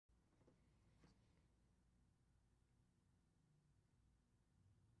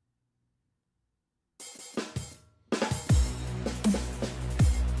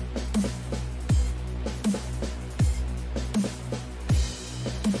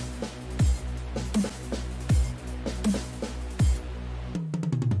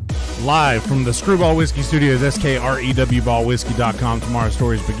Live from the Screwball Whiskey Studios, SKREWBallWhiskey.com. Tomorrow's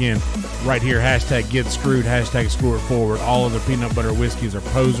stories begin right here. Hashtag get screwed, hashtag screw it forward. All other peanut butter whiskeys are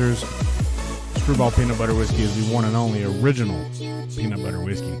posers. Screwball Peanut Butter Whiskey is the one and only original peanut butter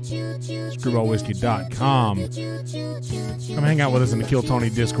whiskey. ScrewballWhiskey.com. Come hang out with us in the Kill Tony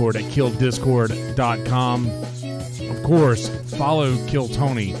Discord at KillDiscord.com. Of course, follow Kill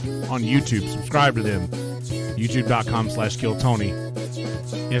Tony on YouTube. Subscribe to them. YouTube.com/KillTony.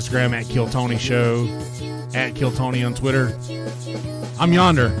 Instagram at Kill Tony Show. At Kill Tony on Twitter. I'm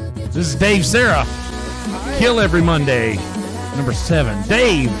Yonder. This is Dave Sarah. Kill every Monday. Number 7.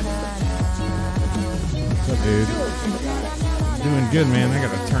 Dave. What's up, dude? Doing good, man. I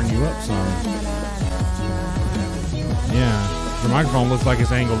gotta turn you up some. Yeah. The microphone looks like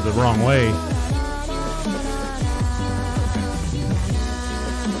it's angled the wrong way.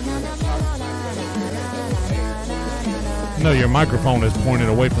 No, your microphone is pointed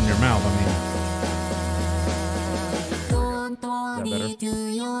away from your mouth. I mean, is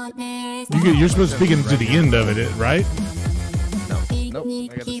that better? You're supposed to speak into the end of it, right? No. Nope. I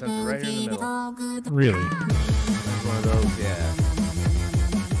got the sensor right here in the middle. Really? It's one of those, yeah.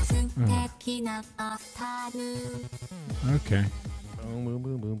 Okay. Boom, boom,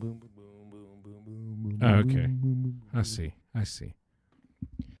 boom, boom, boom, boom, boom, boom, Okay. I see.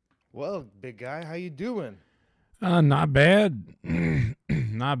 Well, big guy, how you doing? Not bad.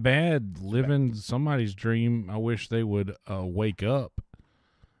 Not bad. Living somebody's dream. I wish they would wake up.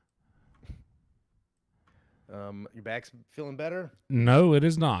 Your back's feeling better? No, it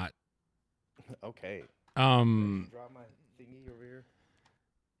is not. Okay. Drop my thingy over here.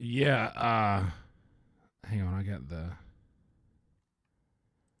 Yeah, hang on, I got the...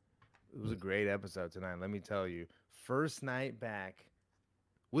 It was a great episode tonight, let me tell you. First night back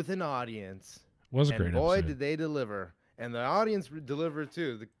with an audience. Was a great and boy, episode. did they deliver. And the audience delivered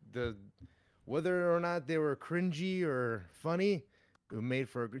too. The whether or not they were cringy or funny, it made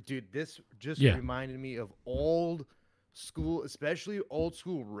for a good... Dude, this just reminded me of old school, especially old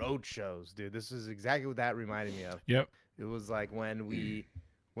school road shows, dude. This is exactly what that reminded me of. Yep. It was like when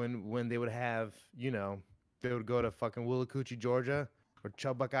they would have, you know, they would go to fucking Willacoochee, Georgia, or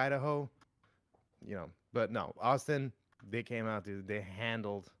Chubbuck, Idaho, you know. But no, Austin, they came out, dude. They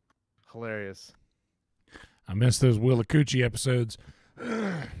handled hilarious. I missed those Willacoochee episodes.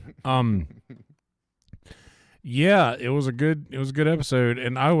 Yeah, it was a good episode,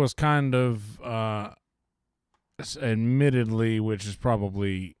 and I was kind of admittedly, which is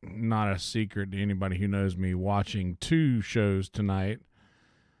probably not a secret to anybody who knows me, watching 2 shows tonight.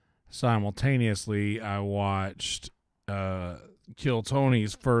 Simultaneously, I watched Kill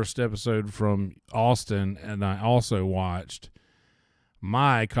Tony's first episode from Austin, and I also watched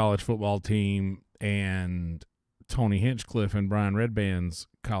my college football team and Tony Hinchcliffe and Brian Redband's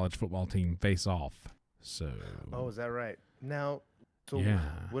college football team face off. So. Oh, is that right? Now, so yeah.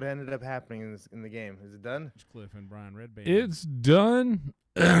 What ended up happening in the game? Is it done? Hinchcliffe and Brian Redband. It's done.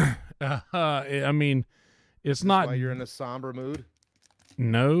 I mean, it's not. Why you're in a somber mood?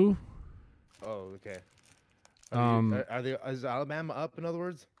 No. Oh, okay. Is Alabama up? In other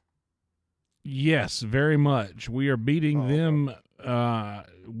words. Yes, very much. We are beating them.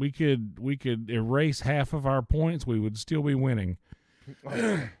 We could erase half of our points. We would still be winning. All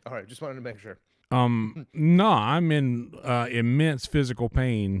right, just wanted to make sure. No, I'm in immense physical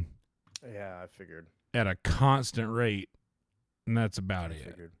pain. Yeah, I figured. At a constant rate, and that's about it.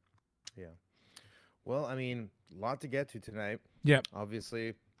 Figured. Yeah. Well, I mean, a lot to get to tonight. Yep.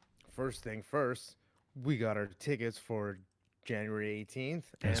 Obviously, first thing first, we got our tickets for January 18th.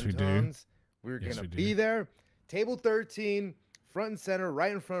 Yes, we do. Anton's. We're going to be there. Table 13, front and center,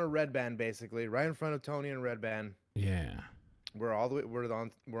 right in front of Red Band, basically. Right in front of Tony and Red Band. Yeah. We're all the way, we're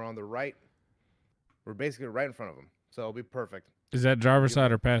on the right. We're basically right in front of them. So it'll be perfect. Is that driver's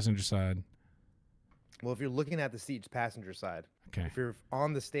side or passenger side? Well, if you're looking at the seat, it's passenger side. Okay. If you're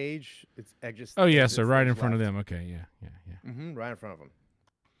on the stage, it's exit. Oh, yeah, so right in front of them. Okay, yeah. Right in front of them.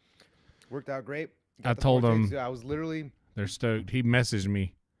 Worked out great. I told them. I was literally. They're stoked. He messaged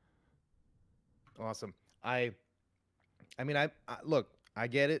me. Awesome. I mean, look, I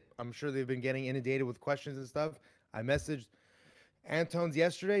get it. I'm sure they've been getting inundated with questions and stuff. I messaged Antone's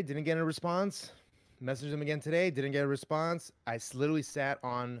yesterday, didn't get a response. Messaged him again today, didn't get a response. I literally sat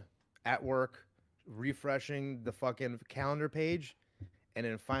at work refreshing the fucking calendar page, and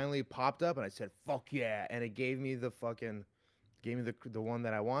then finally popped up, and I said, "Fuck yeah!" And it gave me the one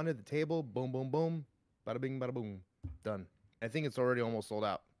that I wanted, the table. Boom, boom, boom, bada bing, bada boom, done. I think it's already almost sold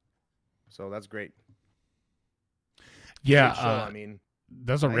out, so that's great. Yeah, show, I mean,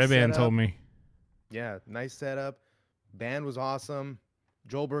 that's what Red Band told me. Yeah, nice setup. Band was awesome.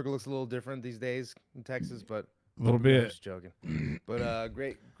 Joelberg looks a little different these days in Texas, but A little I'm bit. just joking. But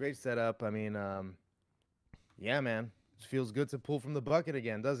great setup. I mean, yeah, man, it feels good to pull from the bucket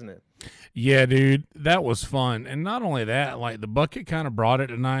again, doesn't it? Yeah, dude, that was fun. And not only that, like the bucket kind of brought it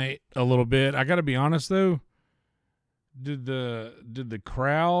tonight a little bit. I got to be honest though. Did the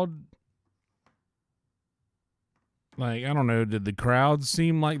crowd, like, I don't know, did the crowd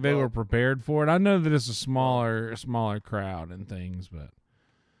seem like they were prepared for it? I know that it's a smaller crowd and things, but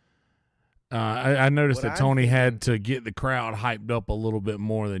I noticed that Tony had to get the crowd hyped up a little bit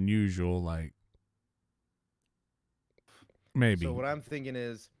more than usual, like maybe. So what I'm thinking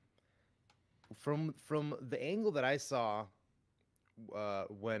is, from the angle that I saw,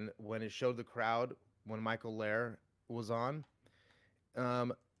 when it showed the crowd when Michael Lair was on,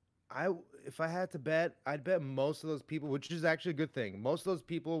 if I had to bet, I'd bet most of those people, which is actually a good thing. Most of those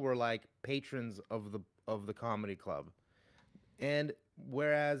people were like patrons of the comedy club, and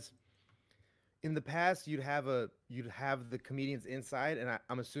whereas in the past you'd have the comedians inside, and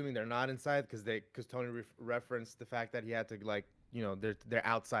I'm assuming they're not inside because Tony referenced the fact that he had to, like, they're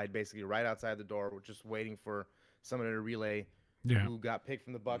outside, basically right outside the door, just waiting for someone to relay who got picked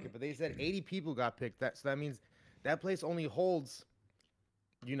from the bucket. But they said 80 people got picked. So that means that place only holds,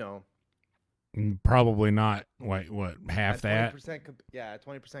 probably not. Wait, what? Half that? 20%, at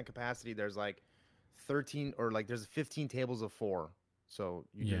 20% capacity. There's like 13 or like there's 15 tables of 4. So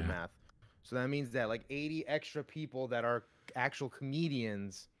you do the math. So that means that like 80 extra people that are actual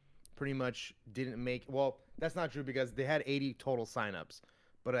comedians pretty much didn't make. Well, that's not true because they had 80 total signups,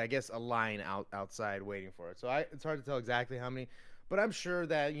 but I guess a line outside waiting for it. So it's hard to tell exactly how many, but I'm sure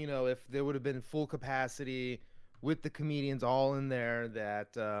that if there would have been full capacity with the comedians all in there,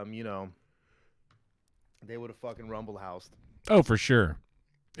 that they would have fucking rumble housed. Oh, for sure.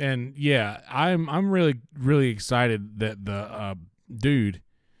 And yeah, I'm really really excited that the dude.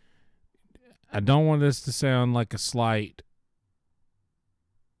 I don't want this to sound like a slight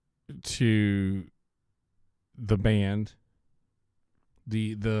to the band,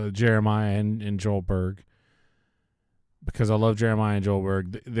 the Jeremiah and Joelberg, because I love Jeremiah and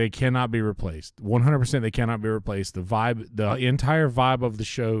Joelberg. They cannot be replaced. 100% they cannot be replaced. The vibe, the entire vibe of the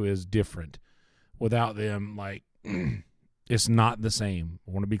show is different without them. Like, it's not the same.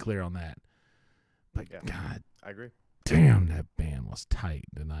 I want to be clear on that. But God, I agree. Damn, that band was tight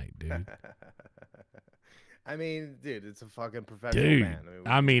tonight, dude. I mean, dude, it's a fucking professional band.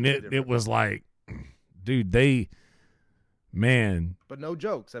 I mean it was like, dude, but no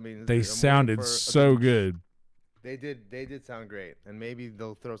jokes. I mean, they sounded so good. They did sound great, and maybe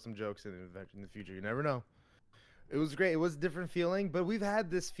they'll throw some jokes in the future. You never know. It was great. It was a different feeling, but we've had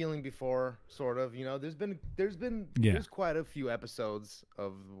this feeling before, sort of. There's quite a few episodes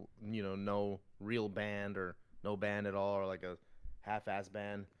of no real band or no band at all, or like a half-ass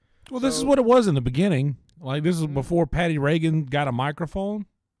band. Well, this is what it was in the beginning. Like, this is before Patty Reagan got a microphone.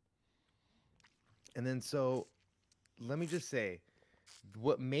 And then, so let me just say,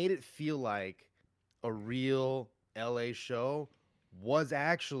 what made it feel like a real LA show was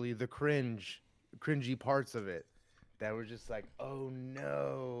actually the cringy parts of it that were just like, oh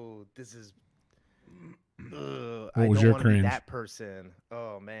no, this is. What was your cringe? Be that person.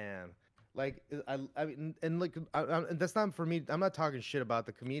 Oh man. Like, I mean, and like, and that's not for me. I'm not talking shit about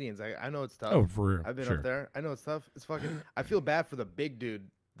the comedians. I know it's tough. Oh, for real. I've been up there. I know it's tough. It's fucking. I feel bad for the big dude,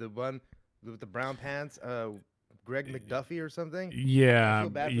 the one with the brown pants, Greg McDuffie or something. Yeah, I feel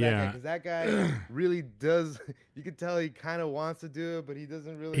bad for that guy because that guy really does. You can tell he kind of wants to do it, but he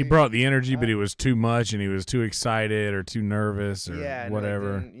doesn't really. He brought the energy, but he was too much, and he was too excited or too nervous or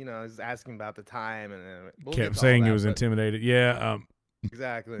whatever. No, he's asking about the time and kept saying he was intimidated. Yeah.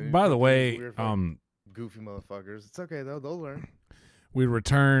 Exactly. By the way, goofy motherfuckers. It's okay though; they'll learn. We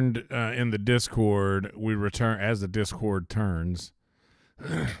returned in the Discord. As the Discord turns.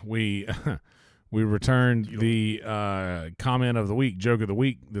 We returned the comment of the week, joke of the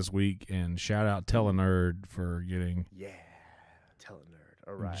week this week, and shout out Telenerd for getting Telenerd.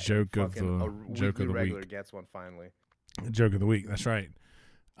 All right, joke of the regular week. Gets one finally. Joke of the week. That's right.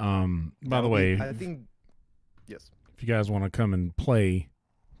 By the way, I think yes. If you guys want to come and play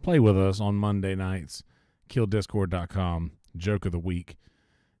with us on Monday nights, killdiscord.com, joke of the week.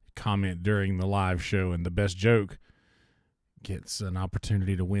 Comment during the live show, and the best joke gets an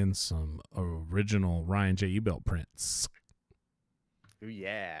opportunity to win some original Ryan J. Ebelt prints. Ooh,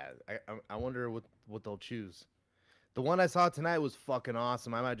 yeah. I wonder what they'll choose. The one I saw tonight was fucking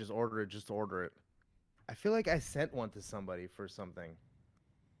awesome. I might just order it just to order it. I feel like I sent one to somebody for something.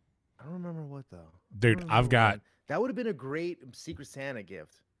 I don't remember what though. Dude, I've got... That would have been a great Secret Santa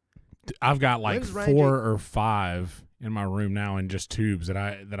gift. I've got like 4 or 5 in my room now in just tubes that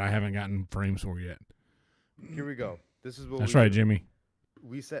I haven't gotten frames for yet. Here we go. This is what That's we right, do. Jimmy.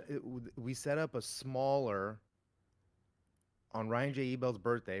 We set up a smaller on Ryan J. Ebelt's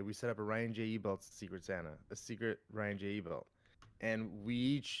birthday. We set up a Ryan J. Ebelt's Secret Santa, a secret Ryan J. Ebelt, and we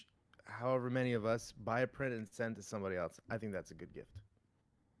each, however many of us, buy a print and send to somebody else. I think that's a good gift.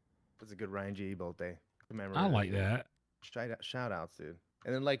 That's a good Ryan J. Ebelt day. I like that. Shout outs, dude.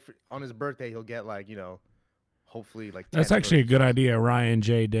 And then like on his birthday, he'll get like, you know, hopefully like. That's 10 actually a good birthdays. idea, Ryan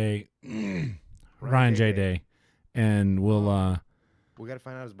J. Day. Ryan J. Day. And we'll We got to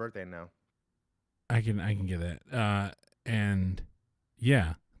find out his birthday now. I can get that. And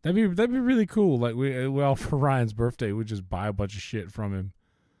yeah, that'd be really cool. Like well for Ryan's birthday, we just buy a bunch of shit from him.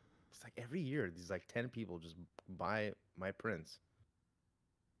 It's like every year, these like 10 people just buy my prints.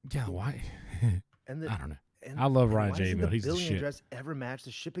 Yeah, why? And I don't know. and, I love and Ryan why J. doesn't Ebelt. He's the billing shit. address ever match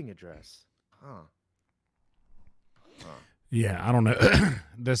the shipping address? Huh. Yeah, I don't know.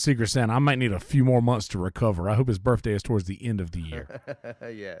 The Secret Santa. I might need a few more months to recover. I hope his birthday is towards the end of the year.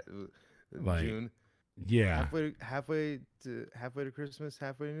 Yeah. Like, June. Yeah. Halfway to Christmas,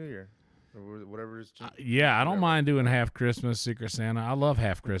 halfway to New Year. Or whatever is. Yeah, I don't whatever. mind doing half Christmas, Secret Santa. I love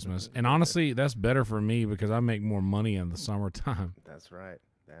half Christmas. And honestly, that's better for me because I make more money in the summertime. That's right.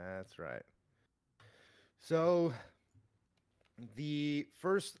 That's right. So, the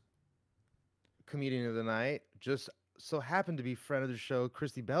first comedian of the night just so happened to be friend of the show,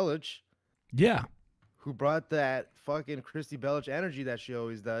 Christy Bellich, Yeah. who brought that fucking Christy Bellich energy that she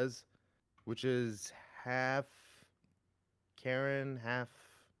always does, which is half Karen, half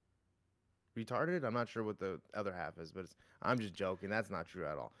retarded. I'm not sure what the other half is, but I'm just joking. That's not true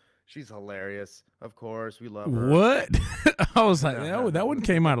at all. She's hilarious. Of course, we love her. What? I was like, that one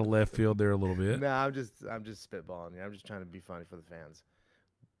came out of left field there a little bit. No, I'm just spitballing here. I'm just trying to be funny for the fans.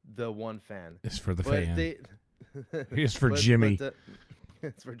 The one fan. It's for the But fan. It's for Jimmy.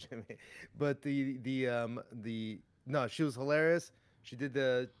 It's for Jimmy. But no, she was hilarious. She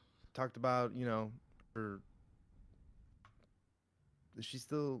talked about, you know, her. She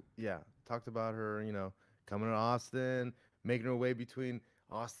still, talked about her, you know, coming to Austin, making her way between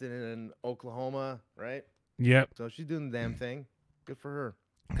Austin and Oklahoma, right? Yep. So she's doing the damn thing. Good for her.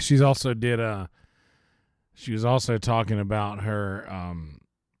 She was also talking about her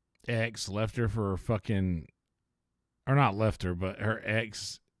ex left her for fucking, or not left her, but her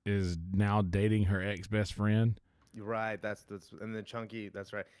ex is now dating her ex best friend. You're right. That's and then Chunky.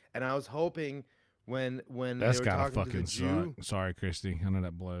 That's right. And I was hoping when That's they were gotta talking to the fucking Jew. suck. Sorry, Christy. I know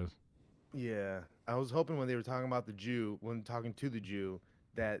that blows. Yeah, I was hoping when they were talking about the Jew, when talking to the Jew,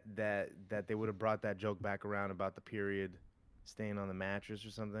 that they would have brought that joke back around about the period staying on the mattress or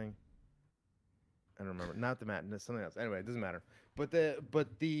something. I don't remember. Not the mat, something else. Anyway, it doesn't matter. But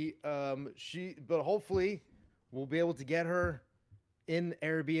hopefully we'll be able to get her in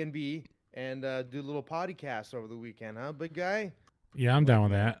Airbnb and do a little podcast over the weekend, huh, big guy? Yeah, I'm down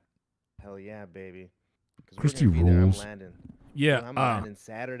with that. Hell yeah, baby. 'Cause we're Christy gonna be there. rules. I'm landing. Yeah. I'm landing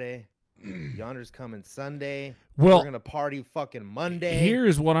Saturday. Yonder's coming Sunday. Well, We're gonna party fucking Monday.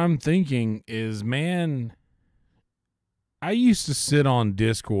 here's what I'm thinking is, man, I used to sit on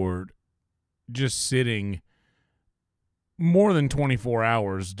Discord just sitting more than 24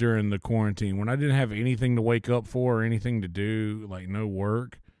 hours during the quarantine when I didn't have anything to wake up for or anything to do, like no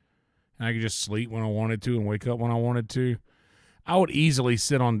work. And I could just sleep when I wanted to and wake up when I wanted to. I would easily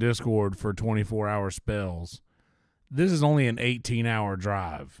sit on Discord for 24-hour spells. This is only an 18-hour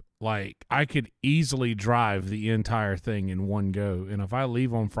drive. Like, I could easily drive the entire thing in one go. And if I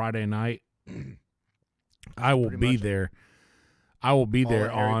leave on Friday night, I will be there. I will be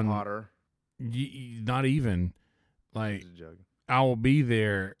there on Harry Potter. not even like Just joking. I will be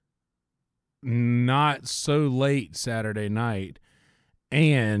there not so late Saturday night.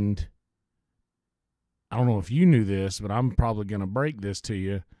 And I don't know if you knew this, but I'm probably going to break this to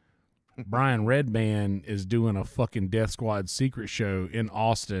you. Brian Redband is doing a fucking Death Squad secret show in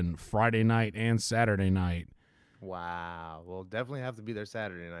Austin Friday night and Saturday night. Wow. We'll definitely have to be there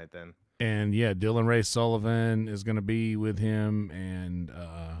Saturday night then. And yeah, Dylan Ray Sullivan is going to be with him, and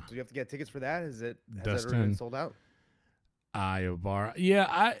So you have to get tickets for that? Has that already Dustin been sold out? Ibarra.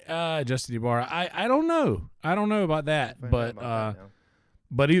 Yeah, Justin Ibarra. I don't know. I don't know about that, Find out but about that now.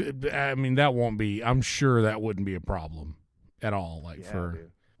 but I mean that won't be. I'm sure that wouldn't be a problem at all. Like Yeah, for.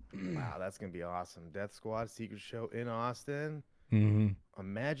 dude. Wow, that's gonna be awesome. Death Squad secret show in Austin. Mhm.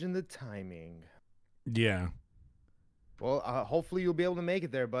 Imagine the timing. Yeah. Well, hopefully you'll be able to make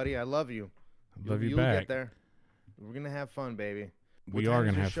it there, buddy. I love you. Love you You'll back. get there. We're gonna have fun, baby. We What are time does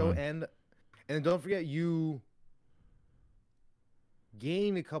gonna your have show fun. end? And don't forget, you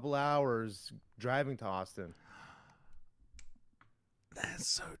gained a couple hours driving to Austin. That's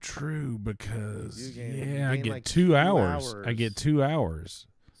so true because You I gain get like 2 2 hours. I get hours. 2 hours.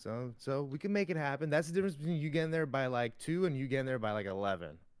 So we can make it happen. That's the difference between you getting there by like 2 and you getting there by like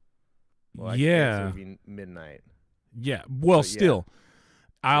 11. Well, I guess it Yeah. would be midnight. Yeah. Well, But yeah, still,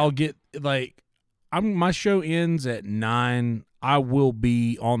 I'll get like my show ends at 9. I will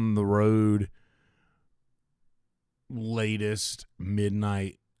be on the road latest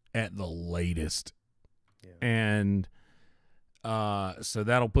midnight at the latest. yeah. And so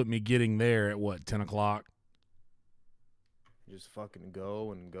that'll put me getting there at what, 10 o'clock? Just fucking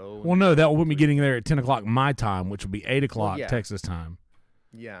go and go. Well, no, that will put me getting there at 10 o'clock my time, which will be 8 o'clock yeah. Texas time.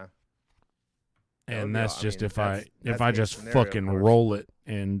 Yeah. And be that's all- just mean, if I that's if I the just scenario, of fucking course. roll it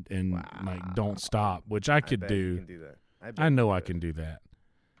and like Wow. don't stop, which I could bet do. You can do that. bet I you know I could. can do that.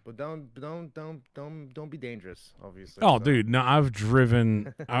 But don't be dangerous. Obviously. Oh, so dude, no, I've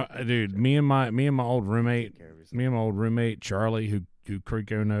driven. Dude, me and my old roommate, take care of yourself. me and my old roommate Charlie, who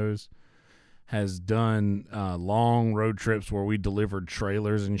Creeko knows, has done long road trips where we delivered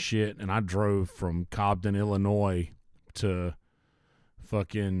trailers and shit, and I drove from Cobden, Illinois, to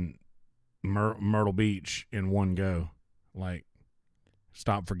fucking Myrtle Beach in one go. Like,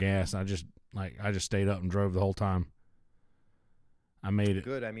 stopped for gas. I just stayed up and drove the whole time. I made it.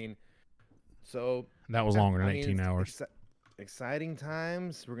 Good. I mean, so That was yeah, longer than I mean, 18 it's hours. Exciting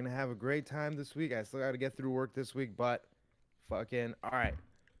times. We're gonna have a great time this week. I still got to get through work this week, but fucking all right.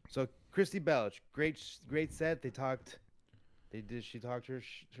 So Christy Belch, great set. She talked her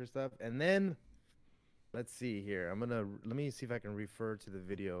stuff, and then let's see here. Let me see if I can refer to the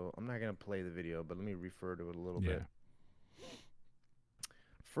video. I'm not gonna play the video, but let me refer to it a little bit.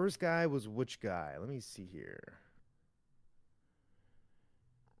 First guy was which guy? Let me see here.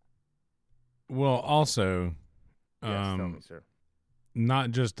 Well, also, Yes, tell me, sir.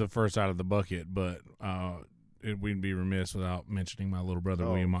 not just the first out of the bucket, but we'd be remiss without mentioning my little brother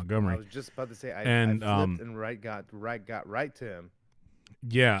William I Montgomery. was just about to say I And, flipped and got right to him.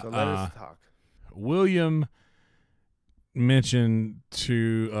 Yeah, So let us talk. William mentioned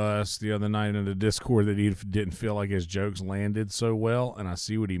to us the other night in the Discord that he didn't feel like his jokes landed so well, and I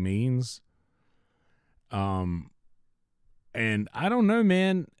see what he means. And I don't know,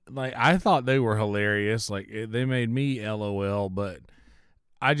 man. Like, I thought they were hilarious. Like, they made me LOL, but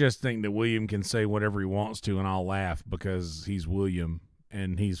I just think that William can say whatever he wants to, and I'll laugh because he's William,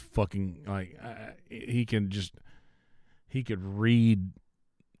 and he's fucking, like, he could read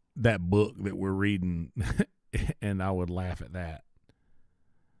that book that we're reading, and I would laugh at that.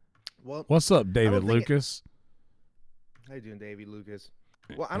 Well, what's up, David Lucas? How you doing, Davey Lucas?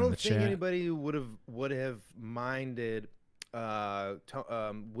 Well, I In don't the think chat. anybody would have minded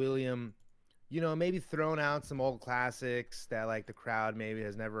William, maybe thrown out some old classics that like the crowd maybe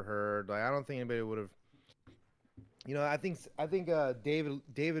has never heard. Like I don't think anybody would have. I think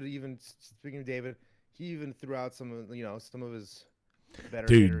David even speaking of David, he even threw out some of his better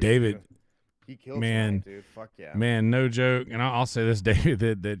Dude, hitters, David, too. He killed man, tonight, dude. Fuck yeah, man, no joke. And I'll say this,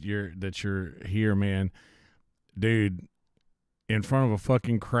 David, that you're here, man, dude. In front of a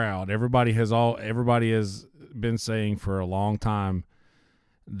fucking crowd, everybody has been saying for a long time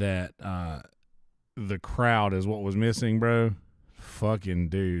that the crowd is what was missing, bro. Fucking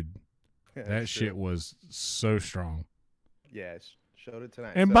dude, that shit was so strong. Yeah, showed it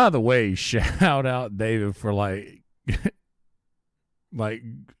tonight. And by the way, shout out David for like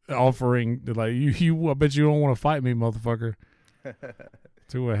offering like you. I bet you don't want to fight me, motherfucker.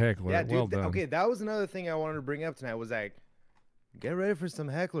 To a heckler. Yeah, dude. Well done. Okay, that was another thing I wanted to bring up tonight. Was like, get ready for some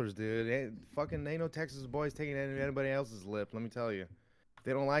hecklers, dude. Ain't no Texas boys taking anybody else's lip. Let me tell you, if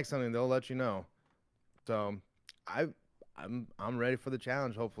they don't like something, they'll let you know. So, I'm ready for the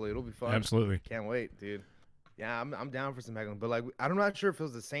challenge. Hopefully, it'll be fun. Absolutely. Can't wait, dude. Yeah, I'm down for some heckling. But like, I'm not sure if it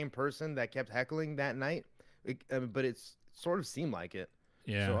was the same person that kept heckling that night, but it sort of seemed like it.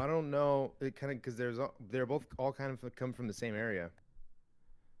 Yeah. So I don't know. It kind of because they're both all kind of come from the same area.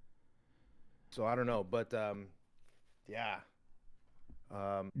 So I don't know, but yeah.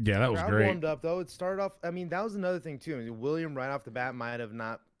 Yeah, that was crowd great. warmed up though. It started off. I mean, that was another thing too. I mean, William right off the bat might have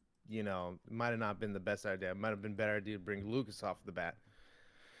not been the best idea. It might have been a better idea to bring Lucas off the bat.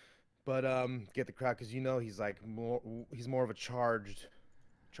 But get the crowd because he's like he's more of a charged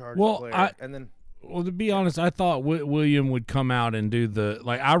player. Well, to be honest, I thought William would come out and do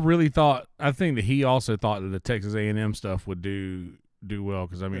I think that he also thought that the Texas A&M stuff would do well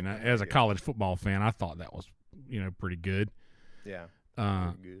because I mean, as a college football fan, I thought that was pretty good. Yeah.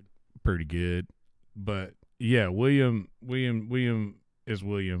 Pretty good. But yeah, William is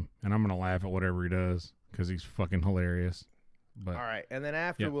William, and I'm gonna laugh at whatever he does because he's fucking hilarious. But all right, and then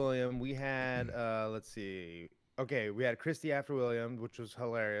after William, we had let's see. Okay, we had Christy after William, which was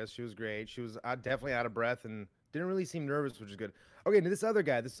hilarious. She was great. She was definitely out of breath and didn't really seem nervous, which is good. Okay, now this other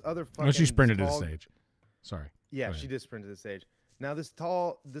guy, this other fucking. Oh, she sprinted to the tall, stage. Sorry. Yeah, Go she ahead. did sprint to the stage. Now this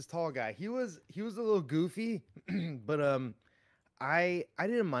tall guy, he was a little goofy, but I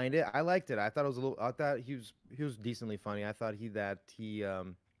didn't mind it. I liked it. I thought it was a little. I thought he was decently funny. I thought he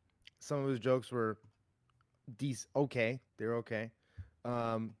some of his jokes were okay. They're okay.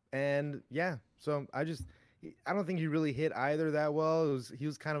 And yeah, so I don't think he really hit either that well. He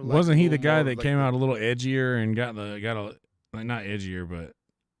was kind of like Wasn't a he the little guy more that of like came the- out a little edgier and got a like not edgier but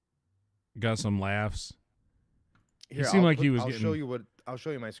got some laughs? Here, seemed like he was I'll getting- I'll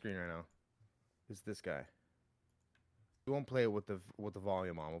show you my screen right now. It's this guy. We won't play it with the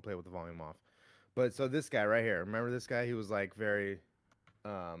volume on. We'll play it with the volume off. But so this guy right here, remember this guy? He was like very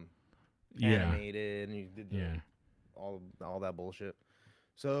Yeah. animated, and he did Yeah. all that bullshit.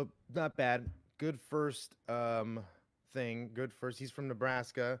 So not bad. Good first thing. Good first. He's from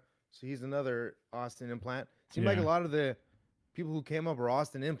Nebraska, so he's another Austin implant. Seemed like a Yeah. lot of the people who came up were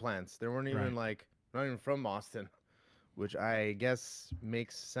Austin implants. They weren't even Right. not even from Austin, which I guess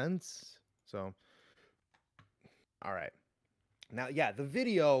makes sense. So, all right. Now, yeah, the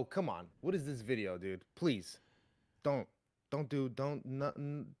video. Come on, what is this video, dude? Please, don't. I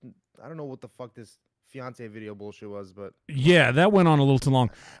don't know what the fuck this fiance video bullshit was, but Yeah, that went on a little too long.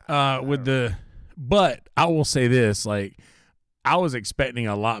 But I will say this, like I was expecting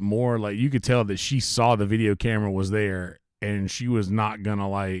a lot more. Like you could tell that she saw the video camera was there and she was not gonna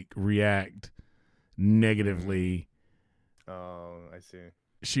like react negatively. oh, I see.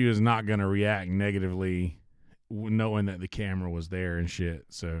 She was not gonna react negatively knowing that the camera was there and shit.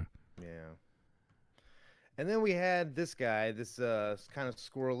 So Yeah. And then we had this guy, this kind of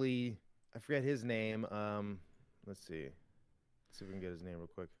squirrely. I forget his name. Let's see. Let's see if we can get his name real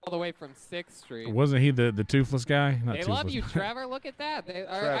quick. All the way from 6th Street. wasn't he the toothless guy? Not They toothless. love you, Trevor. Look at that. They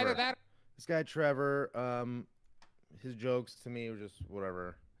are Trevor. either that. This guy Trevor. His jokes to me were just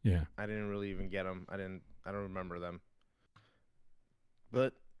whatever. Yeah. I didn't really even get them. I don't remember them.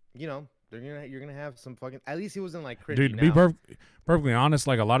 But you know, you're gonna have some fucking. At least he wasn't like cringy. Dude, to be perfectly honest,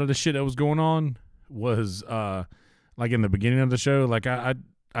 like a lot of the shit that was going on was like in the beginning of the show. Like I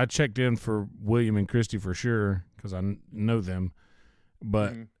checked in for William and Christy for sure because I know them,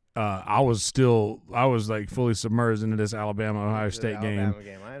 but Mhm. I was like fully submerged into this Alabama Ohio The State Alabama game.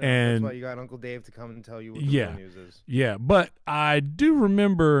 game. I know. And- That's why you got Uncle Dave to come and tell you what the Yeah. real news is. Yeah, but I do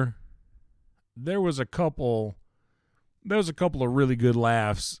remember there was a couple of really good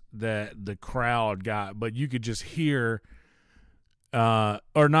laughs that the crowd got, but you could just hear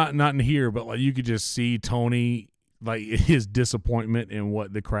or not in here, but like you could just see Tony like his disappointment in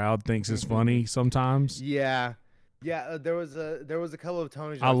what the crowd thinks is funny sometimes. Yeah, yeah. There was a couple of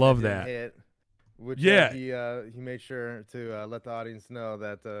Tony jokes I love didn't that. hit, which Yeah. he made sure to let the audience know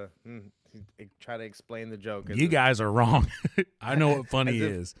that he try to explain the joke. You guys are wrong. I know what funny As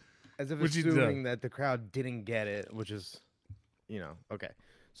if- is. as if which he does. assuming that the crowd didn't get it, which is, okay.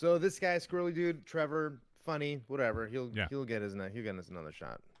 So this guy, squirrely dude, Trevor, funny, whatever. He'll get he'll get us another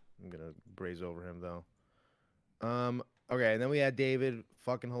shot. I'm gonna braze over him though. Okay, and then we had David,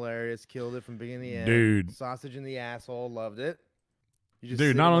 fucking hilarious, killed it from beginning to end. Dude. Sausage in the asshole, loved it. You just Dude,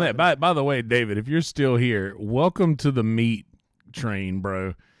 sit not him only up that. and- By the way, David, if you're still here, welcome to the meat train,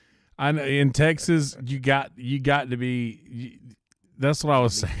 bro. I know in Texas, you got to be. That's what I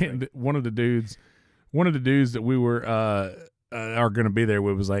was saying. One of the dudes that we were are going to be there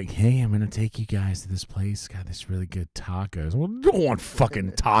with was like, "Hey, I'm going to take you guys to this place. Got this really good tacos." Well, we don't want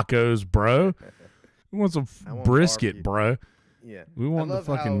fucking tacos, bro. We want some I want brisket, barbecue. bro. yeah. We want the love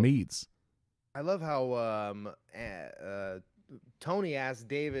fucking how- meats. I love how Tony asked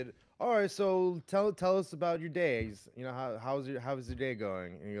David, "All right, so tell us about your days. How's your day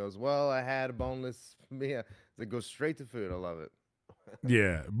going?" And he goes, "Well, I had a boneless meal." It goes straight to food. I love it.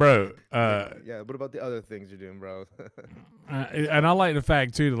 Yeah, bro. Yeah. What about the other things you're doing, bro? And I like the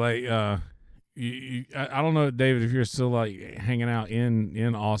fact too, like I don't know, David, if you're still like hanging out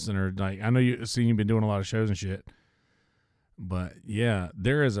in Austin or like I know you've been doing a lot of shows and shit, but yeah,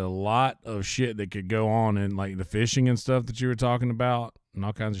 there is a lot of shit that could go on in like the fishing and stuff that you were talking about and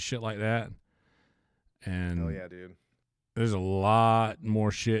all kinds of shit like that. And Hell yeah, dude. there's a lot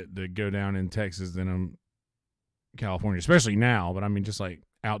more shit that go down in Texas than in California, especially now. But I mean, just like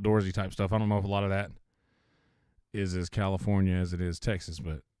outdoorsy type stuff. I don't know if a lot of that is as California as it is Texas,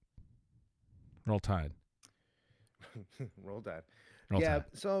 but roll tide. Roll Tide. Roll Yeah. tide.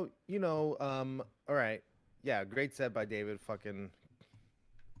 So all right. Yeah. Great set by David. Fucking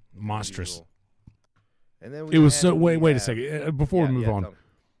Monstrous. usual. And then It was so. we Wait a had- second. Before we Yeah, move yeah, on.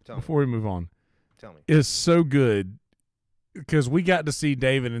 tell me. Before we move on, Tell me. is so good because we got to see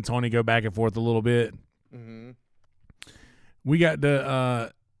David and Tony go back and forth a little bit. Mm-hmm. We got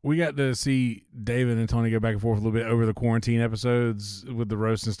to see David and Tony go back and forth a little bit over the quarantine episodes with the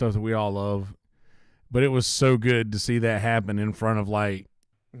roast and stuff that we all love. But it was so good to see that happen in front of like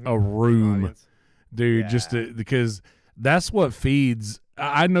a room, Audience. dude. Because that's what feeds.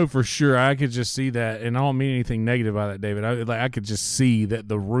 I know for sure. I could just see that, and I don't mean anything negative about that, David. I could just see that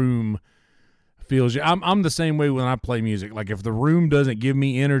the room feels you. I'm the same way when I play music. Like if the room doesn't give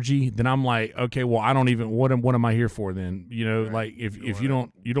me energy, then I'm like, okay, well, I don't even. What am I here for then? You know, Right. like if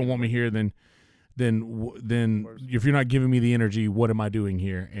You you don't want me here, then if you're not giving me the energy, what am I doing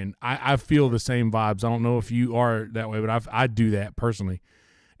here? And I feel the same vibes. I don't know if you are that way, but I do that personally,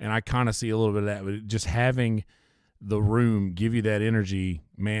 and I kind of see a little bit of that. But just having the room give you that energy,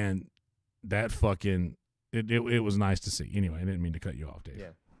 man, that fucking it was nice to see. Anyway, I didn't mean to cut you off, Dave. Yeah.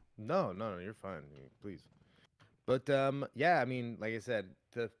 No, you're fine. Please. But yeah, I mean, like I said,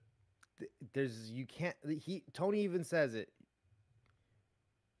 Tony even says it.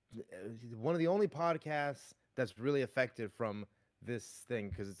 One of the only podcasts that's really affected from this thing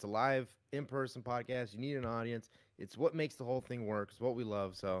because it's a live in-person podcast. You need an audience. It's what makes the whole thing work. It's what we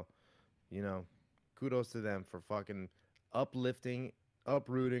love. So, kudos to them for fucking uplifting,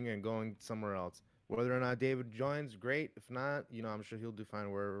 uprooting, and going somewhere else. Whether or not David joins, great. If not, I'm sure he'll do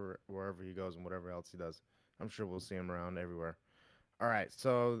fine wherever he goes and whatever else he does. I'm sure we'll see him around everywhere. All right.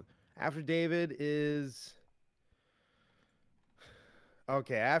 So after David is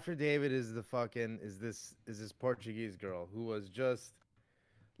okay. After David is this Portuguese girl who was just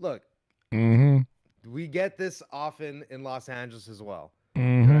look. Mm-hmm. We get this often in Los Angeles as well.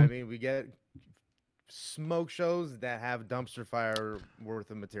 Mm-hmm. You know what I mean? We get smoke shows that have dumpster fire worth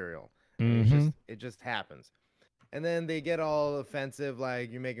of material. Mm-hmm. It just happens. And then they get all offensive,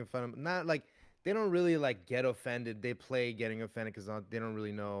 like you're making fun of not like they don't really like get offended. They play getting offended because they don't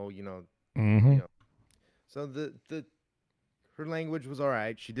really know, Mm-hmm. So her language was all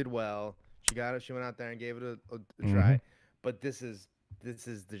right. She did well. She got it. She went out there and gave it a try. But this is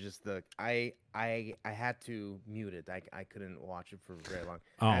I had to mute it. I couldn't watch it for very long.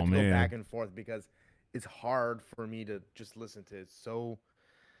 I had to go back and forth because it's hard for me to just listen to it. So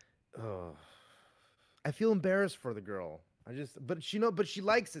I feel embarrassed for the girl. But she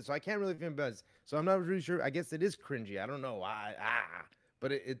likes it, so I can't really feel embarrassed. So I'm not really sure. I guess it is cringy. I don't know why.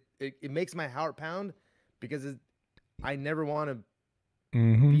 But it makes my heart pound because I never want to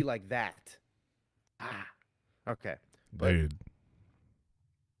be like that. Okay. But, Dude.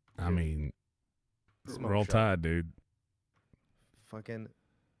 I mean, roll tide, dude. Fucking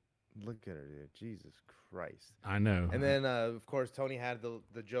look at her, dude. Jesus Christ. I know. And then, of course, Tony had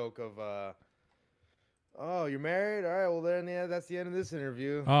the joke of, oh, you're married? All right, well, then, yeah, that's the end of this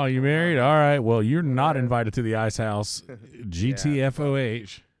interview. Oh, you married? All right. Well, you're not invited to the Ice House.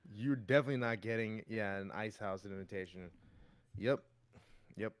 GTFOH. You're definitely not getting, an Ice House invitation. Yep.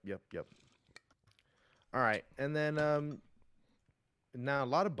 All right. And then, now a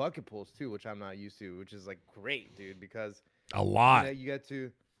lot of bucket pulls, too, which I'm not used to, which is, like, great, dude, because a lot. You get to,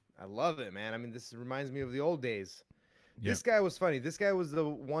 I love it, man. I mean, this reminds me of the old days. Yep. This guy was funny. This guy was the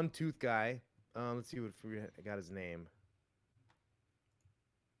one-tooth guy. Let's see if we got his name.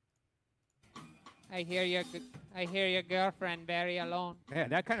 I hear your girlfriend very alone. Man,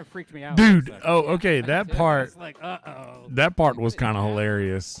 that kind of freaked me out. Dude, for a second. okay, that part. It's like, uh-oh. That part was kind of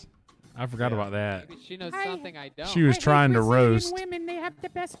hilarious. I forgot about that. Maybe she knows something I don't. She was trying to roast, Women, they have the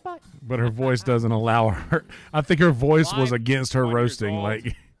best butt. but her voice doesn't allow her. I think her voice was against her 1 years roasting. old.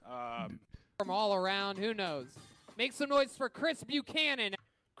 Like, From all around, who knows? Make some noise for Chris Buchanan,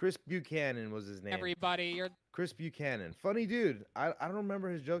 Chris Buchanan was his name. everybody. Chris Buchanan. Funny dude. I don't remember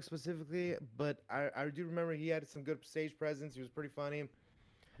his joke specifically, but I do remember he had some good stage presence. He was pretty funny.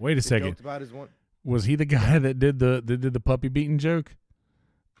 wait a They second. joked about his one. Was he the guy that did the puppy beating joke?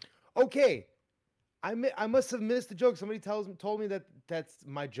 Okay. I must have missed the joke. Somebody told me that's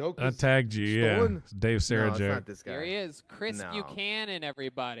my joke. I Was tagged you. stolen. Yeah, it's Dave Sarah No, it's joke. not this guy. Here he is, Chris No. Buchanan,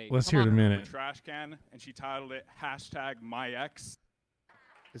 everybody. Let's Come hear it a on. minute. Trash can, and she titled it #MyEx.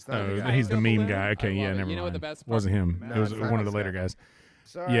 It's not the Oh, guy. he's the meme guy. I Okay, love yeah, it. never You know what mind. the best part- Wasn't him. No, It was it's not one of the this later guy. guys.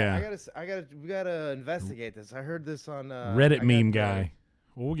 Sorry, Yeah. we gotta investigate this. I heard this on Reddit meme guy.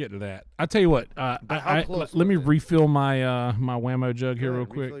 Well, we'll get to that. I tell you what. But how close let me was it? refill my my whammo jug here Go real ahead,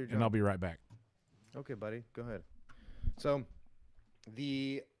 quick, refill your and jug. I'll be right back. Okay, buddy, go ahead. So,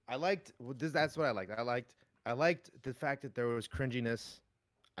 that's what I liked. I liked the fact that there was cringiness.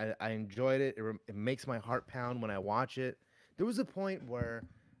 I enjoyed it. It makes my heart pound when I watch it. There was a point where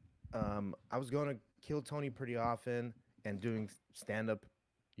I was going to Kill Tony pretty often and doing stand up,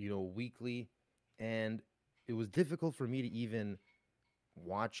 weekly, and it was difficult for me to even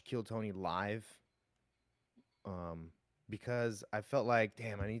watch Kill Tony live, because I felt like,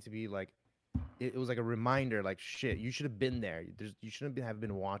 damn, I need to be like, it was like a reminder, like, shit, you should have been there. You shouldn't have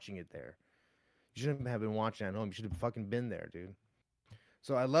been watching it there. You shouldn't have been watching at home. You should have fucking been there, dude.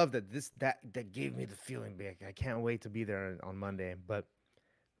 So I love that that gave me the feeling, big. I can't wait to be there on Monday. But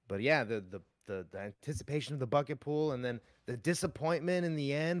yeah, the anticipation of the bucket pool, and then the disappointment in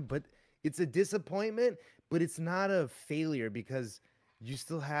the end. But it's a disappointment, but it's not a failure, because you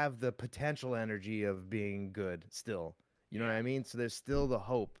still have the potential energy of being good still. You know what I mean? So there's still the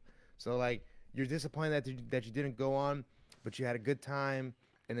hope. So like, you're disappointed that you didn't go on, but you had a good time,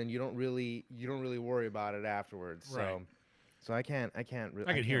 and then you don't really worry about it afterwards. Right. So I can't really.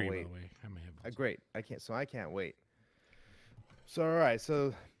 I could hear can't you, wait. by the way. I may have. Great. I can't wait. So all right.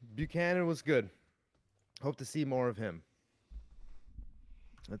 So Buchanan was good. Hope to see more of him.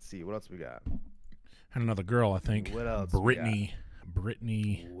 Let's see what else we got. And another girl, I think. What else we got?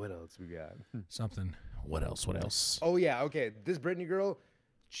 Brittany What else we got? something. What else? What else? Oh yeah. Okay. This Brittany girl.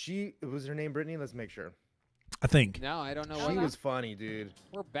 Was her name Brittany? Let's make sure. I think. No, I don't know She what. was funny, dude.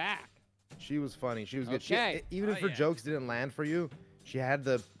 We're back. She was funny. She was good. Okay. Even if her jokes didn't land for you, she had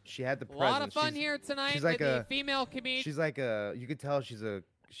the A presence. lot of fun here tonight she's with like the female comedian. She's like you could tell she's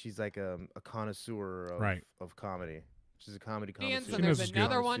like a connoisseur of comedy. She's a comedy connoisseur. And knows there's it's good.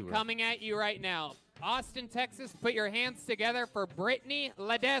 another one coming at you right now. Austin, Texas, put your hands together for Brittany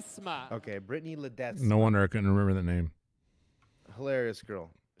Ledesma. Okay, Brittany Ledesma. No wonder I couldn't remember that name. Hilarious girl.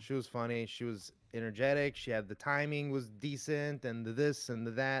 She was funny. She was energetic. She had the timing was decent, and the this and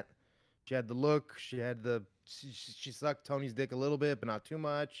the that. She had the look. She had the. She sucked Tony's dick a little bit, but not too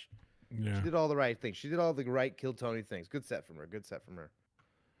much. Yeah. She did all the right things. She did all the right Kill Tony things. Good set from her. Good set from her.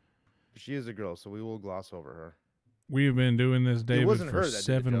 But she is a girl, so we will gloss over her. We've been doing this, David, wasn't for her that did the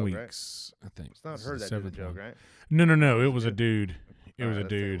 7 joke, right? weeks, I think. It's not This her is that did the seventh joke, one. right? No. It was a dude. It All was right, a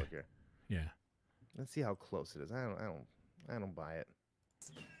let's take dude. look here. Yeah. Let's see how close it is. I don't buy it.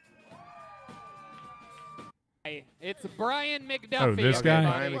 It's Brian McDuffie. Oh, this Okay, guy?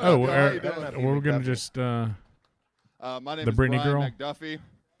 Brian Oh, McDuffie. How you Don't doing? have to be we're going McDuffie. to just My name The is Brittany Brian girl? McDuffie.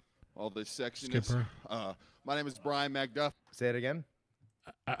 All the skip sexiness. her. My name is Brian McDuffie. Say it again.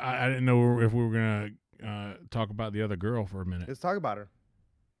 I didn't know if we were going to talk about the other girl for a minute. Let's talk about her.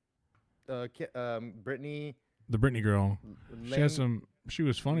 Brittany. The Brittany girl. She has she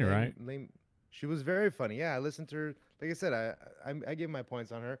was funny, right? She was very funny. Yeah, I listened to her. Like I said, I gave my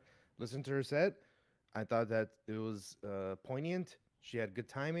points on her. Listened to her set. I thought that it was poignant. She had good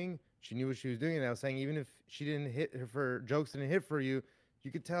timing. She knew what she was doing. And I was saying, even if she didn't hit her jokes didn't hit for you,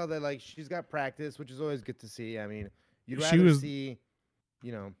 you could tell that like she's got practice, which is always good to see. I mean, you'd She rather was- see,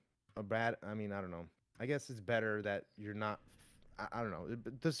 a bad. I mean, I don't know. I guess it's better that you're not. I don't know.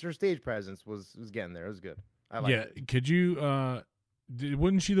 Her stage presence was getting there. It was good. I like Yeah. it. Could you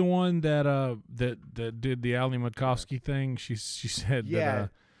wasn't she the one that that did the Ali Makovsky thing? She said Yeah.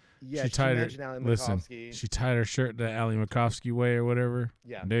 that Yeah, she tied her mentioned Ali listen, Makovsky. she tied her shirt the Ali Makovsky way or whatever.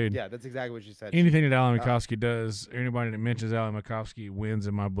 Yeah, Dude. Yeah, that's exactly what she said. Anything that Ali Makovsky does, anybody that mentions Ali Makovsky wins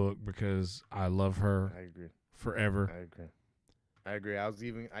in my book because I love her I agree. forever. I agree. I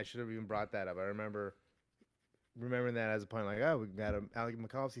should have even brought that up. I remembering that as a point, like, oh, we got a Ali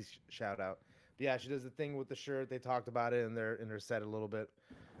Makovsky shout out. But yeah, she does the thing with the shirt. They talked about it in their set a little bit,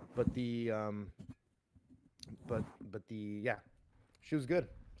 but the yeah, she was good.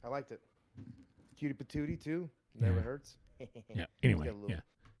 I liked it. Cutie patootie too. Never Yeah. hurts. Yeah. Anyway, Got a little- yeah.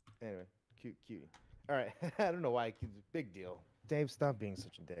 Anyway, cute cutie. All right. I don't know why. Big deal. Dave, stop being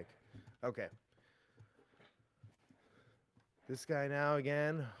such a dick. Okay. This guy now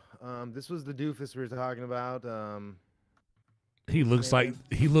again. This was the doofus we were talking about. He looks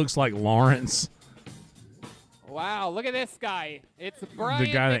like Lawrence. Wow, look at this guy. It's Brian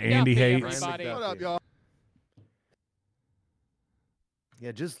guy that McDuffie, Andy hates. everybody. Brian What up, y'all?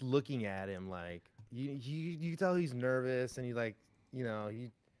 Yeah, just looking at him, like you can tell he's nervous, and he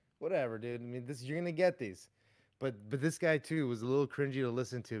whatever, dude. I mean, you're gonna get these, but this guy too was a little cringy to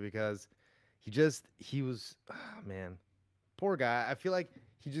listen to because he was, man, poor guy. I feel like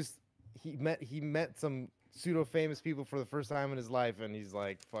he met some pseudo famous people for the first time in his life, and he's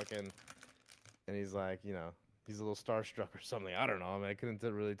like fucking, and he's like, he's a little starstruck or something. I don't know. I mean, I couldn't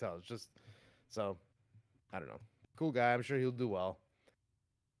really tell. It's just so, I don't know. Cool guy. I'm sure he'll do well.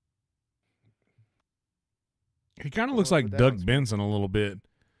 He kind of looks like Down Doug spot. Benson a little bit.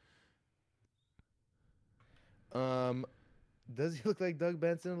 Does he look like Doug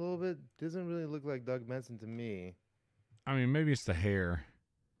Benson a little bit? Doesn't really look like Doug Benson to me, I mean, maybe it's the hair.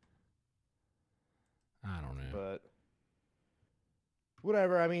 I don't know. but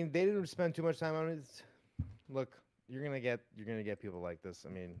whatever. I mean, they didn't spend too much time on it. Look, you're gonna get people like this.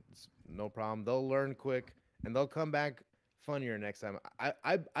 I mean, it's no problem. They'll learn quick and they'll come back funnier next time.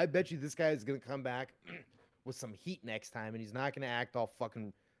 I bet you this guy is gonna come back with some heat next time, and he's not gonna act all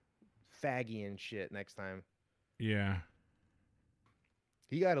fucking faggy and shit next time. Yeah.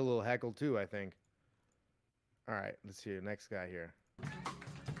 He got a little heckle too, I think. All right, let's hear next guy here.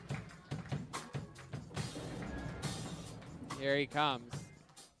 Here he comes.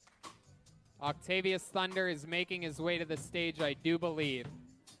 Octavius Thunder is making his way to the stage, I do believe.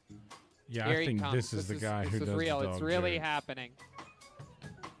 Yeah, Here I he think comes. this is the guy who this does is real. the dog It's really joke. happening.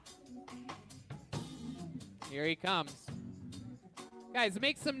 Here he comes. Guys,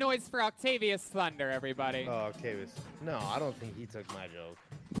 make some noise for Octavius Thunder, everybody. Oh, Octavius. No, I don't think he took my joke.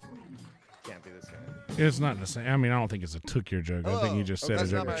 Can't be this guy. It's not the same. I mean, I don't think it's a took your joke. I think Hello. you just Oh, said a that's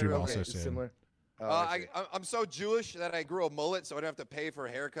joke not my that you real also name. It's said. similar. Oh, I see. I'm so Jewish that I grew a mullet, so I don't have to pay for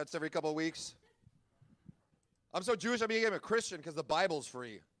haircuts every couple of weeks. I'm so Jewish, I became a Christian because the Bible's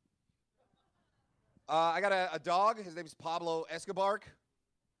free. I got a dog. His name's Pablo Escobar.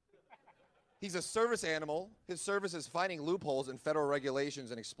 He's a service animal. His service is finding loopholes in federal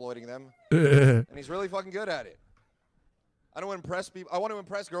regulations and exploiting them. And he's really fucking good at it. I don't want to impress people. I want to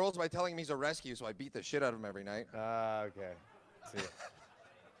impress girls by telling him he's a rescue, so I beat the shit out of him every night. Okay. See.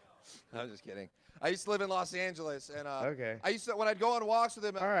 I'm just kidding. I used to live in Los Angeles, and Okay. I used to when I'd go on walks with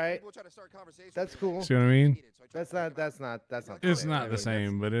him. All right. People would try to start conversations. That's with me. cool. See what I mean? That's not. That's not. That's not. It's same. not I the mean,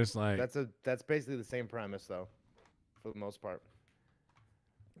 same, but it's like That's basically the same premise, though, for the most part.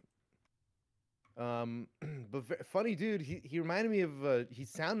 But funny dude. He reminded me of. He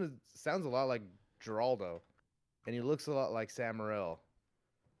sounds a lot like Geraldo, and he looks a lot like Sam Morril.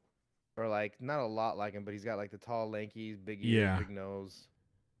 Or like not a lot like him, but he's got like the tall, lanky, big ears, Yeah. big nose,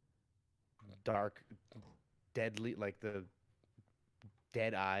 dark, deadly, like the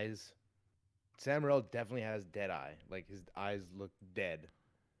dead eyes. Sam Morril definitely has dead eye. Like his eyes look dead.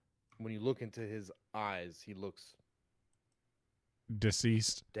 When you look into his eyes, he looks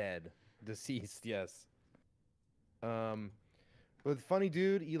deceased. dead, deceased. Yes. But funny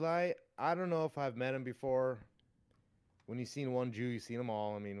dude, Eli. I don't know if I've met him before. When you've seen one Jew, you've seen them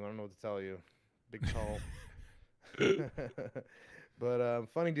all. I mean, I don't know what to tell you. Big tall. But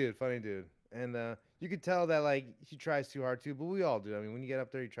funny dude, and you could tell that like he tries too hard too. But we all do. I mean, when you get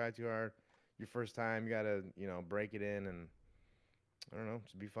up there, you try too hard. Your first time, you gotta break it in, and I don't know,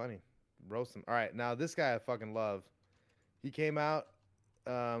 just be funny, roast him. All right, now this guy I fucking love. He came out.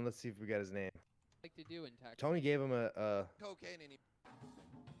 Let's see if we got his name. Like to do in Texas. Tony gave him a. Cocaine and he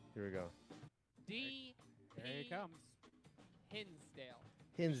Here we go. D. There he comes. Hinsdale.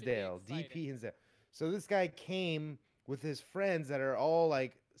 Hinsdale, exciting. DP Hinsdale. So this guy came with his friends that are all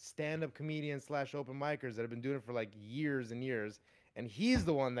like stand-up comedians / open micers that have been doing it for like years and years, and he's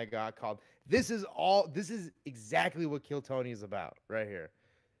the one that got called. This is exactly what Kill Tony is about right here.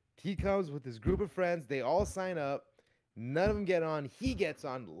 He comes with his group of friends. They all sign up. None of them get on. He gets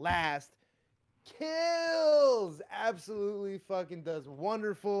on last. Kills. Absolutely fucking does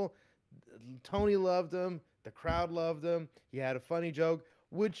wonderful. Tony loved him. The crowd loved him. He had a funny joke,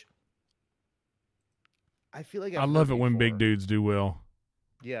 which I feel like I I've love heard it when big before. dudes do well.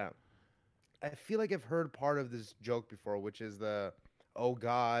 Yeah. I feel like I've heard part of this joke before, which is the oh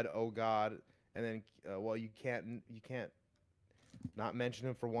God, and then well you can't not mention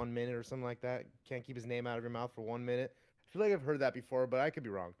him for 1 minute or something like that. Can't keep his name out of your mouth for 1 minute. I feel like I've heard that before, but I could be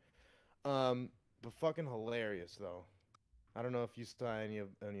wrong. But fucking hilarious though. I don't know if you saw any of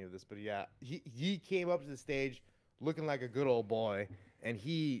this, but yeah, he came up to the stage looking like a good old boy, and